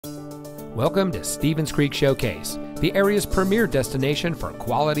Welcome to Stevens Creek Showcase, the area's premier destination for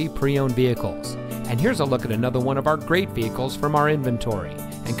quality pre-owned vehicles. And here's a look at another one of our great vehicles from our inventory,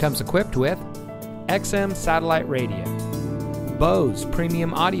 and comes equipped with XM satellite radio, Bose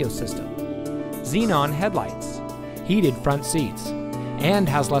premium audio system, xenon headlights, heated front seats, and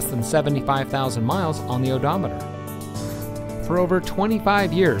has less than 75,000 miles on the odometer. For over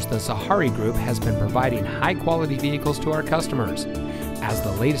 25 years, the Sahari Group has been providing high-quality vehicles to our customers. As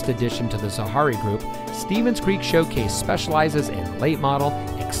the latest addition to the Sahari Group, Stevens Creek Showcase specializes in late model,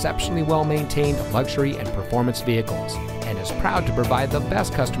 exceptionally well-maintained luxury and performance vehicles, and is proud to provide the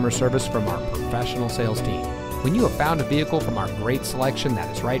best customer service from our professional sales team. When you have found a vehicle from our great selection that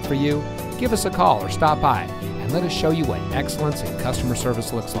is right for you, give us a call or stop by and let us show you what excellence in customer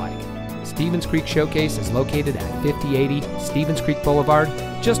service looks like. Stevens Creek Showcase is located at 5080 Stevens Creek Boulevard,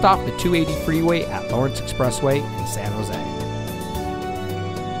 just off the 280 freeway at Lawrence Expressway in San Jose.